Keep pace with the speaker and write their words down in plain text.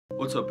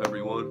What's up,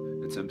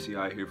 everyone? It's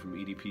MCI here from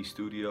EDP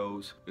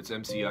Studios. It's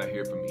MCI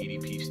here from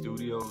EDP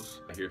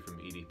Studios. Here from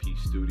EDP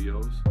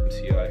Studios.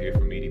 MCI here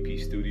from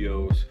EDP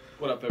Studios.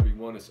 What up,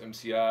 everyone? It's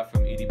MCI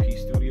from EDP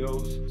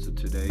Studios. So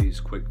today's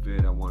quick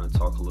vid, I want to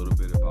talk a little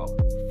bit about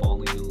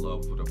falling in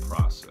love with a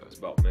process,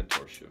 about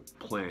mentorship,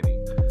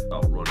 planning,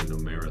 about running a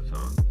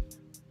marathon,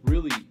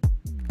 really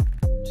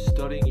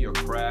studying your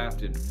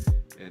craft and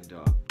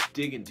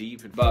digging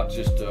deep about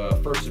just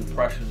first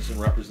impressions and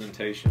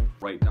representation.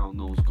 Write down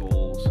those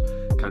goals,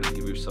 kind of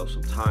give yourself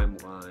some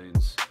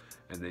timelines,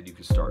 and then you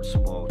can start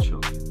small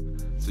chunking.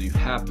 So you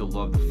have to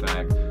love the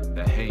fact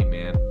that, hey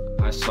man,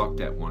 I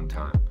sucked at one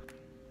time.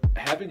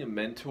 Having a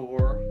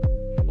mentor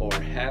or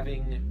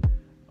having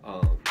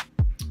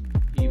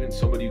even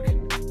somebody you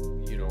can,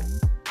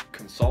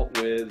 consult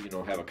with,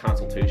 have a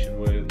consultation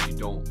with, you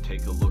don't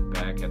take a look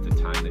back at the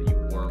time that you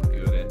weren't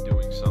good at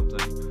doing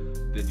something,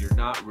 then you're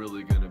not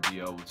really going to be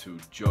able to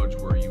judge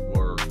where you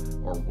were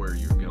or where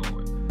you're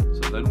going.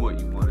 So then what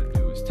you want to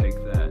do is take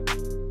them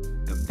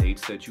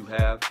dates that you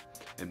have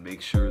and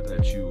make sure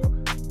that you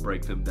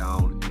break them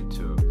down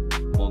into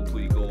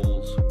monthly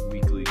goals,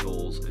 weekly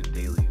goals, and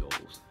daily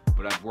goals.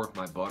 But I've worked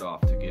my butt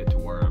off to get to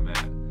where I'm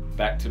at.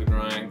 Back to the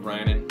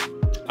grinding.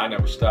 I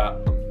never stop.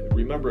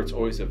 Remember, it's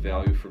always a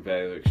value for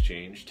value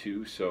exchange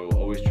too, so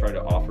always try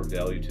to offer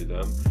value to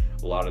them.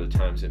 A lot of the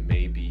times it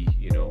may be,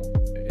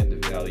 in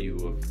the value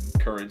of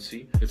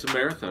currency. It's a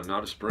marathon,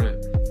 not a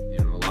sprint.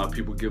 A lot of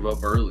people give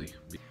up early.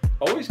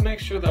 Always make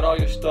sure that all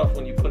your stuff,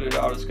 when you put it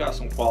out, it's got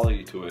some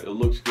quality to it. It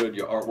looks good,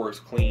 your artwork's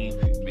clean.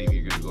 Maybe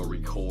you're gonna go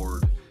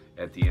record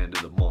at the end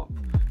of the month.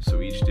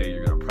 So each day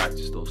you're gonna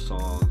practice those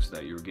songs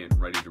that you're getting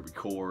ready to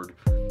record,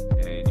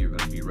 and you're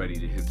gonna be ready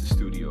to hit the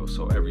studio.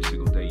 So every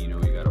single day, you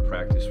gotta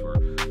practice for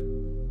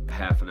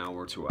half an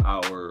hour to an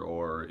hour,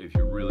 or if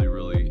you're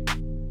really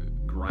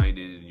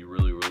grinding and you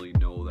really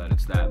know that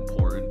it's that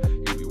important,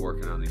 you'll be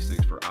working on these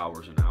things for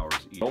hours and hours.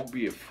 Don't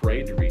be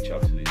afraid to reach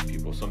out to these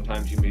people.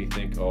 Sometimes you may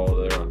think, oh,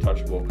 they're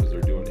untouchable because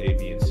they're doing A,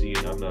 B, and C,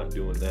 and I'm not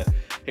doing that.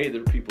 Hey,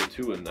 they're people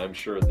too, and I'm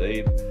sure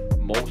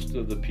most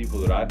of the people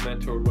that I've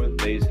mentored with,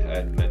 they've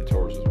had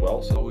mentors as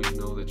well. So always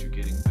know that you're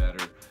getting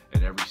better,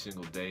 and every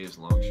single day, as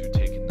long as you're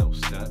taking those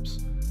steps,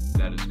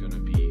 that is going to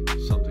be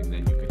something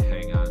that you can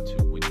hang on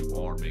to when you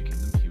are making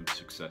them huge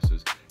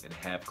successes and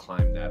have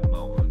climbed that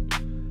mountain.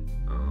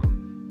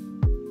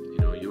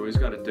 You always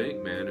got to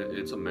think, man,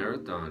 it's a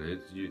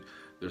marathon.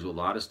 There's a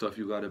lot of stuff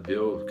you got to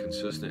build,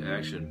 consistent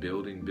action,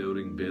 building.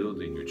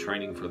 You're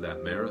training for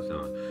that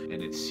marathon,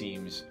 and it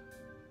seems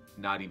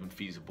not even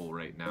feasible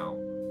right now.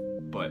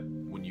 But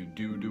when you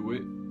do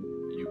it,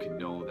 you can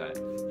know that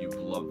you've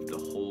loved the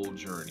whole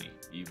journey,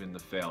 even the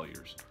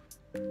failures.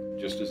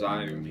 Just as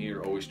I am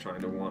here, always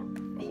trying to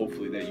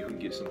hopefully that you can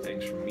get some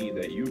things from me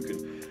that you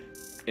can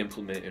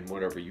implement in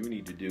whatever you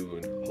need to do,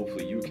 and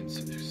hopefully you can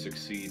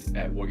succeed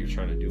at what you're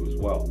trying to do as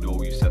well.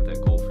 You set that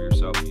goal for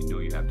yourself, and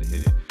you have to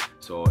hit it.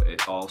 So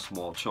it's all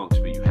small chunks,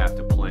 but you have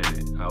to plan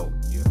it out.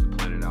 You have to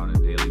plan it out on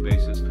a daily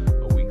basis,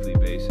 a weekly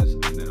basis,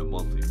 and then a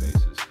monthly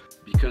basis.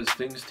 Because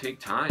things take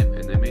time,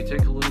 and they may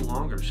take a little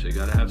longer, so you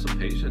gotta have some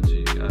patience, and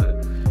you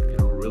gotta,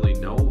 really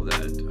know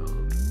that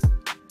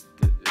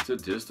it's a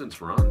distance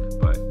run.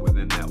 But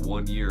within that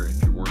 1 year,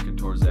 if you're working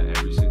towards that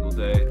every single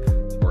day,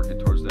 working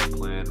towards that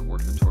plan, and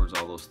working towards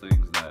all those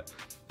things that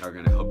are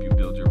gonna help you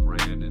build your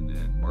brand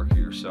and market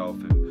yourself,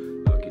 and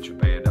get your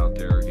band out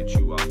there, get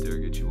you out there,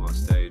 get you on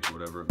stage,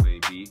 whatever it may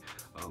be,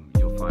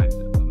 you'll find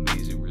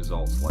amazing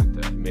results like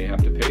that. You may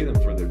have to pay them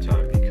for their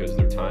time, because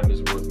their time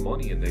is worth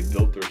money, and they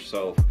built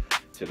themselves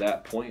to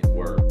that point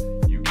where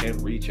you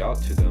can reach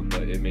out to them,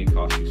 but it may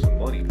cost you some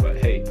money. But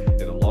hey, in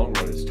the long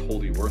run, it's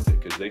totally worth it,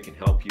 because they can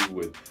help you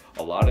with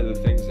a lot of the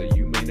things that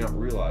you may not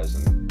realize.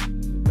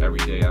 And every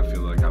day I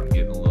feel like I'm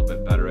getting a little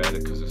bit better at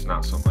it, because it's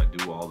not something I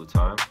do all the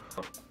time.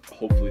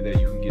 Hopefully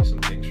that you can get some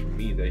things from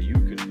me that you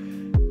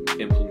can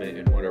implement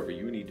in whatever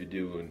you need to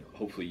do, and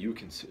hopefully you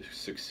can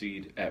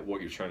succeed at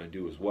what you're trying to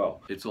do as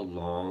well. It's a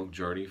long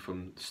journey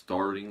from the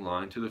starting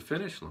line to the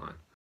finish line.